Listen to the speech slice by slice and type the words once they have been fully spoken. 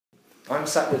I'm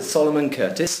sat with Solomon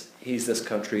Curtis. He's this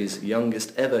country's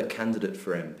youngest ever candidate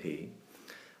for MP,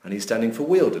 and he's standing for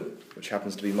Wealden, which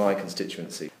happens to be my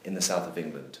constituency in the south of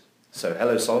England. So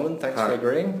hello Solomon, thanks for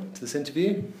agreeing to this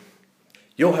interview.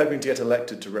 You're hoping to get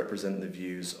elected to represent the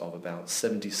views of about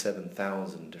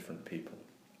 77,000 different people.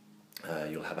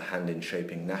 You'll have a hand in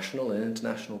shaping national and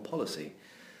international policy.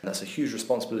 That's a huge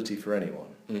responsibility for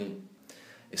anyone,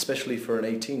 especially for an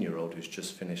 18-year-old who's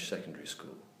just finished secondary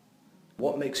school.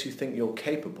 What makes you think you're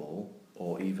capable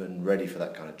or even ready for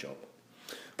that kind of job?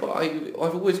 Well,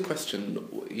 I've always questioned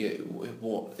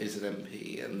what is an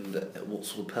MP and what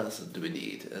sort of person do we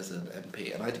need as an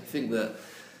MP. And I do think that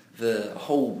the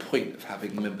whole point of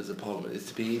having members of Parliament is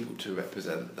to be able to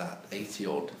represent that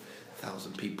 80-odd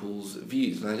thousand people's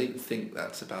views. And I don't think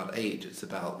that's about age, it's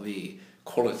about the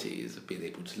qualities of being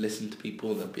able to listen to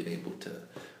people and being able to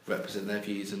represent their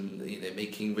views and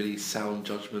making really sound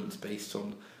judgments based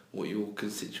on what your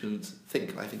constituents think.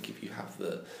 And I think if you have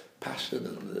the passion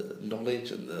and the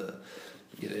knowledge and the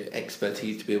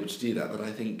expertise to be able to do that, then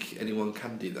I think anyone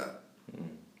can do that.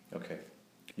 Okay.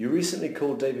 You recently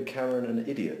called David Cameron an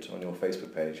idiot on your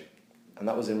Facebook page, and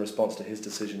that was in response to his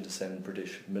decision to send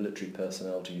British military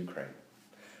personnel to Ukraine.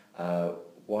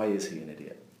 Why is he an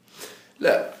idiot?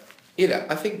 Look,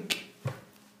 I think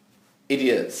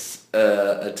idiot's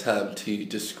a term to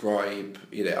describe,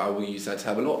 I will use that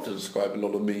term a lot to describe a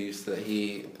lot of moves that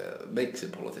he makes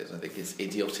in politics. I think it's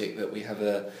idiotic that we have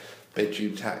a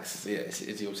bedroom tax. It's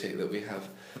idiotic that we have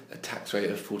a tax rate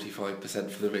of 45%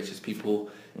 for the richest people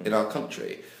in our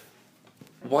country.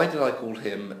 Why did I call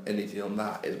him an idiot on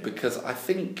that? Is because I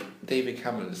think David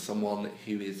Cameron is someone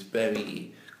who is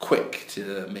very quick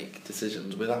to make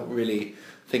decisions without really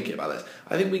thinking about this.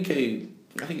 I think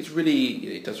it's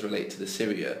really, it does relate to the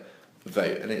Syria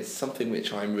vote, and it's something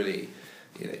which I'm really,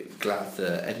 glad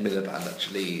that Ed Miliband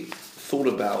actually thought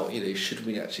about, should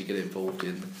we actually get involved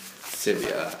in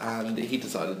Syria? And he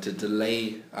decided to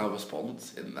delay our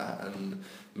response in that and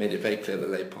made it very clear that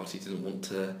the Labour Party didn't want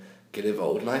to get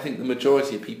involved. And I think the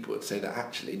majority of people would say that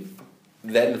actually,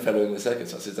 then following the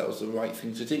circumstances, that was the right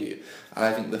thing to do. And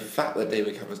I think the fact that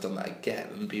David Cameron's done that again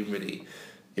and been really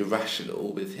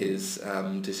irrational with his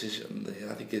decision,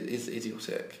 I think it is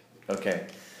idiotic. Okay.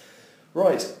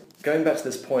 Right. Going back to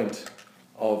this point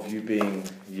of you being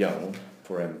young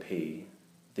for MP,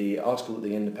 the article that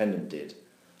The Independent did,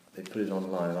 they put it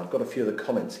online, and I've got a few of the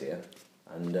comments here,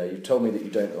 and you've told me that you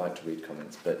don't like to read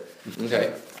comments, but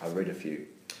okay. I'll read a few.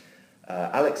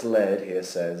 Alex Laird here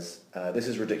says, this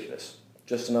is ridiculous.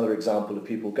 Just another example of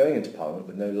people going into Parliament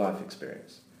with no life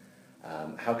experience.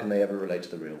 How can they ever relate to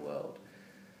the real world?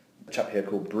 A chap here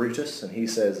called Brutus, and he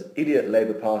says, idiot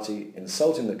Labour Party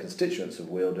insulting the constituents of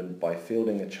Wealden by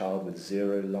fielding a child with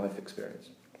zero life experience.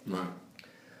 Right.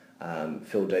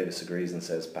 Phil Davis agrees and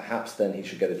says, perhaps then he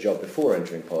should get a job before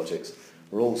entering politics.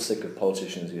 We're all sick of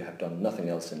politicians who have done nothing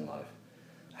else in life.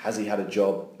 Has he had a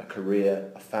job, a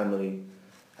career, a family?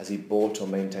 Has he bought or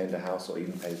maintained a house or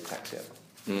even paid tax yet?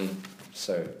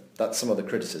 So that's some of the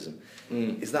criticism.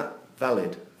 Is that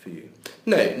valid for you?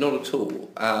 No, not at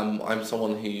all. I'm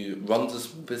someone who runs a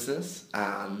small business,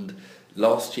 and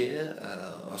this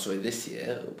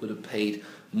year would have paid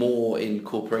more in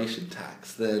corporation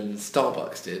tax than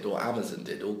Starbucks did or Amazon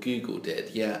did or Google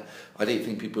did. Yeah, I don't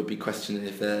think people would be questioning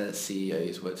if their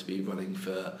CEOs were to be running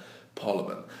for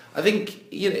Parliament. I think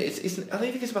I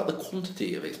don't think it's about the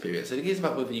quantity of experience. I think it's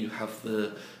about whether you have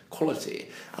the quality.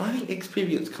 And I think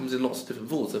experience comes in lots of different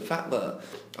forms. The fact that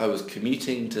I was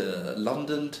commuting to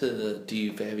London to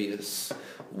do various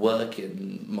work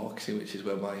in marketing, which is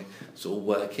where my sort of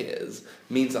work is,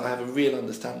 means that I have a real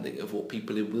understanding of what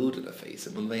people in Wealden are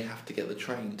facing when they have to get the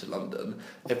train to London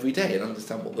every day and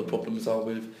understand what the problems are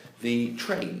with the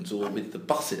trains or with the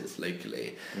buses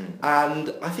locally.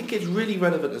 And I think it's really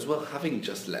relevant as well, having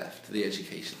just left the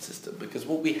education system, because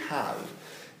what we have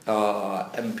are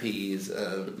MPs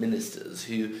and ministers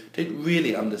who don't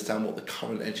really understand what the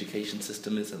current education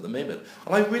system is at the moment.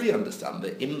 And I really understand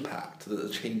the impact that the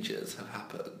changes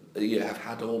have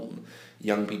had on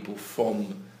young people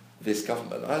from this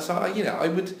government. So I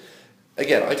would,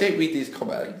 again, I don't read these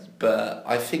comments, but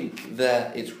I think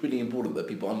that it's really important that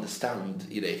people understand,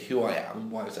 who I am,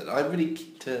 why I said. I really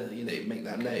keep to, make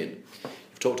that known.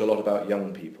 You've talked a lot about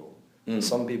young people.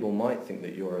 Some people might think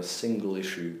that you're a single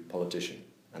issue politician,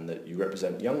 and that you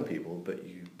represent young people, but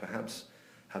you perhaps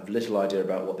have little idea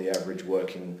about what the average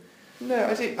working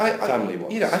family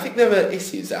wants. I think there are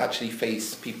issues that actually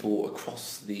face people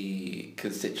across the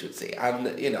constituency, and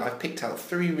I've picked out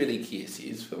 3 really key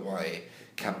issues for my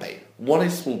campaign. One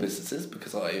is small businesses,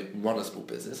 because I run a small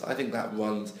business. I think that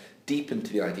runs deep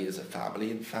into the ideas of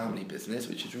family and family business,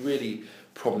 which is really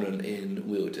prominent in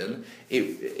Wealden.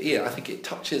 I think it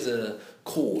touches a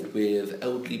chord with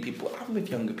elderly people and with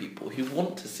younger people who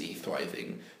want to see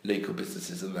thriving local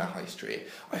businesses in their high street.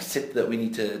 I said that we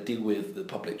need to deal with the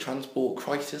public transport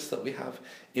crisis that we have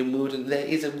in Wealden. There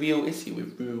is a real issue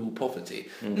with rural poverty,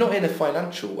 not in a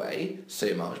financial way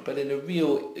so much, but in a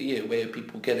real way of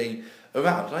people getting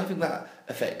around. And I think that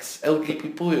affects elderly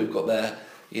people who have got their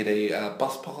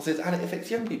bus passes, and it affects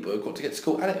young people who've got to get to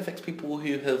school, and it affects people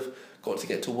who have got to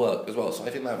get to work as well. So I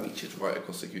think that reaches right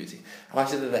across the community. And I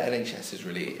said that the NHS is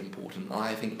really important. And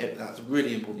I think that's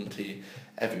really important to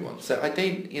everyone. So I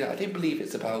don't believe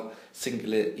it's about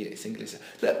singular.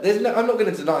 Look, I'm not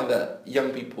going to deny that young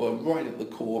people are right at the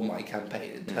core of my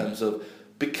campaign in terms of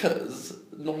because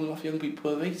not enough young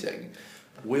people are voting.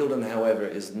 Wealden, however,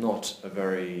 is not a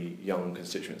very young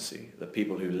constituency. The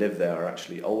people who live there are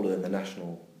actually older than the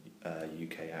national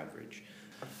UK average.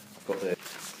 I've got the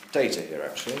data here,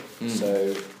 actually.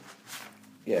 So,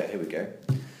 here we go.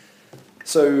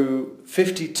 So,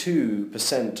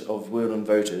 52% of Wealden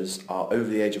voters are over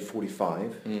the age of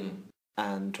 45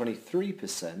 and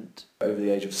 23% over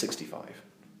the age of 65.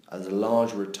 There's a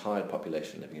large retired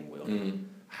population living in Wealden.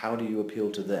 How do you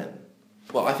appeal to them?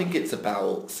 Well, I think it's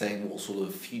about saying what sort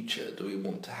of future do we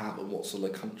want to have and what sort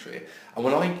of country. And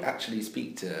when I actually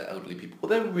speak to elderly people, what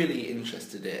they're really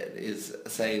interested in is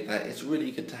saying that it's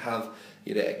really good to have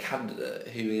a candidate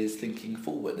who is thinking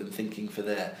forward and thinking for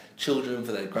their children,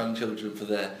 for their grandchildren, for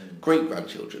their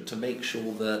great-grandchildren, to make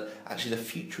sure that actually the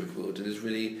future of Wealden is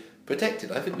really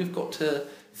protected. I think we've got to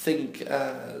think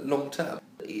long-term.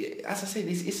 As I say,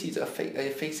 these issues are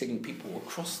facing people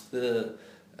across the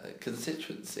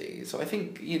constituency. So I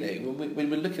think, when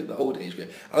we look at the old age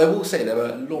group, and I will say there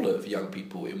are a lot of young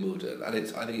people in Wealden, and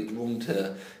I think it's wrong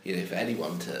to, for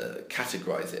anyone to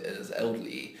categorise it as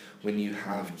elderly when you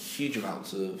have huge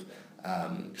amounts of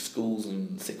schools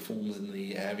and sixth forms in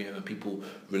the area and people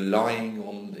relying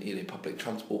on public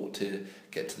transport to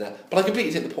get to there. But I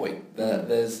completely take the point that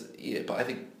but I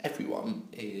think everyone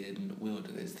in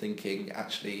Wealden is thinking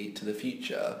actually to the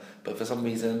future, but for some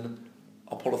reason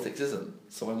our politics isn't,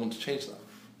 so I want to change that.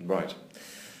 Right.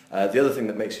 The other thing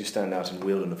that makes you stand out in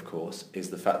Wealden, of course, is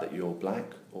the fact that you're black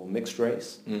or mixed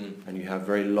race, and you have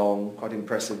very long, quite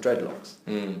impressive dreadlocks.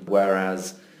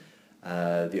 Whereas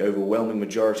the overwhelming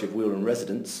majority of Wealden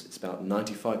residents, it's about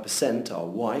 95%, are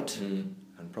white and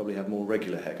probably have more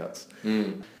regular haircuts.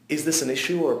 Is this an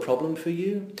issue or a problem for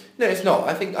you? No, it's not.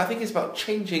 I think it's about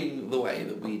changing the way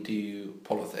that we do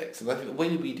politics. And I think the way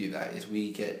that we do that is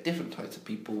we get different types of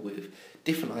people with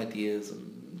different ideas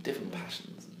and different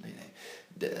passions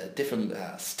and different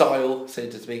style, so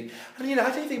to speak. And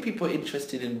I don't think people are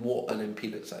interested in what an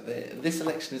MP looks like. This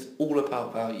election is all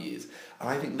about values. And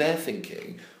I think they're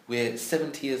thinking we're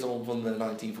 70 years on from the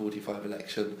 1945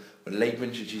 election when Labour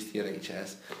introduced the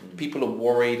NHS. People are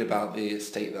worried about the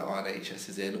state that our NHS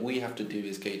is in. All you have to do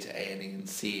is go to A&E and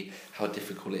see how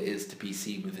difficult it is to be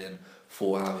seen within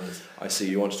 4 hours. I see,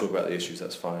 you want to talk about the issues,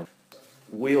 that's fine.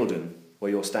 Wealden,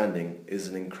 where you're standing, is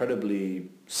an incredibly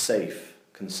safe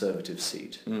Conservative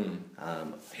seat.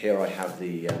 Here I have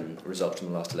the results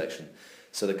from the last election.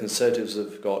 So the Conservatives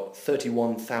have got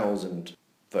 31,000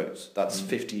 votes. That's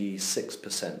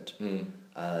 56%.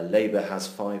 Labour has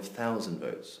 5,000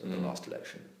 votes in the last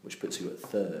election, which puts you at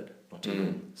third, not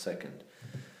even second.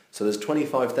 So there's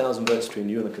 25,000 votes between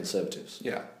you and the Conservatives.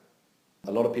 Yeah.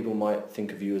 A lot of people might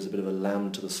think of you as a bit of a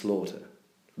lamb to the slaughter.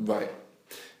 Right.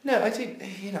 No, I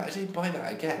don't buy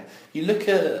that again. You look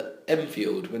at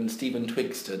Enfield when Stephen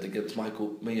Twigg stood against Michael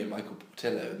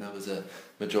Portillo, and there was a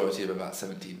majority of about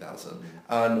 17,000,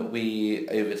 and we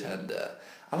overturned it.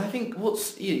 And I think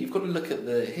you've got to look at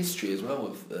the history as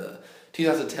well.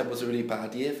 2010 was a really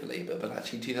bad year for Labour, but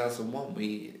actually 2001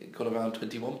 we got around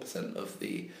 21% of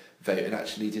the vote and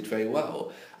actually did very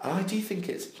well. And I do think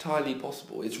it's entirely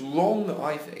possible. It's wrong,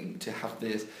 I think, to have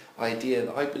this idea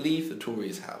that I believe the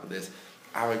Tories have, this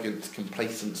arrogant,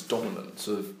 complacent dominance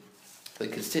of the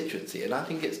constituency. And I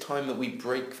think it's time that we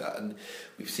break that. And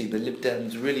we've seen the Lib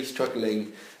Dems really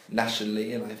struggling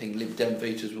nationally, and I think Lib Dem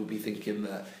voters will be thinking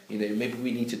that, maybe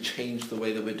we need to change the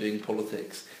way that we're doing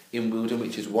politics in Wealden,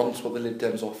 which is once what the Lib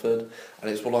Dems offered, and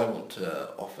it's what I want to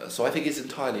offer. So I think it's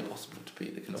entirely possible to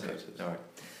beat the Conservatives. Okay. All right.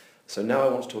 So now I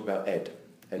want to talk about Ed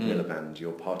Miliband,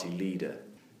 your party leader.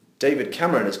 David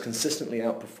Cameron has consistently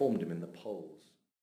outperformed him in the polls.